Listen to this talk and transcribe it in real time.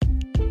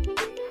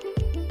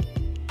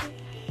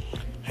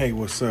Hey,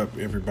 what's up,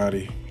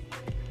 everybody?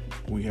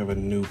 We have a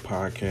new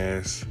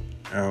podcast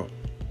out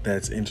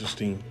that's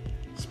interesting,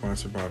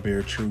 sponsored by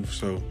Bare Truth.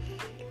 So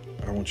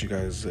I want you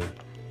guys to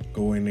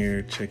go in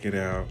there, check it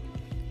out,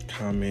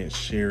 comment,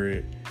 share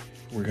it.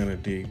 We're going to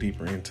dig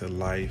deeper into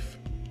life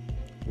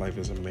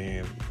as a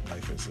man,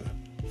 life as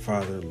a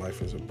father,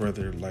 life as a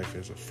brother, life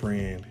as a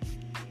friend.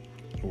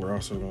 And we're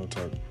also going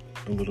to talk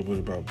a little bit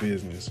about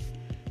business,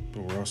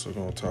 but we're also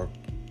going to talk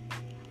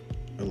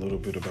a little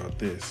bit about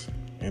this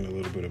and a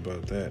little bit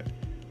about that.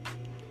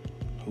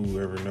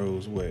 Whoever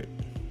knows what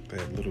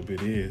that little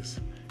bit is,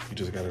 you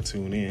just got to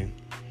tune in.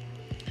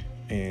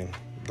 And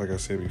like I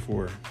said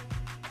before,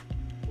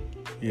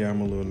 yeah, I'm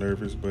a little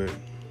nervous, but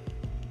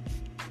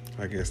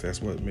I guess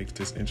that's what makes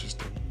this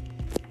interesting.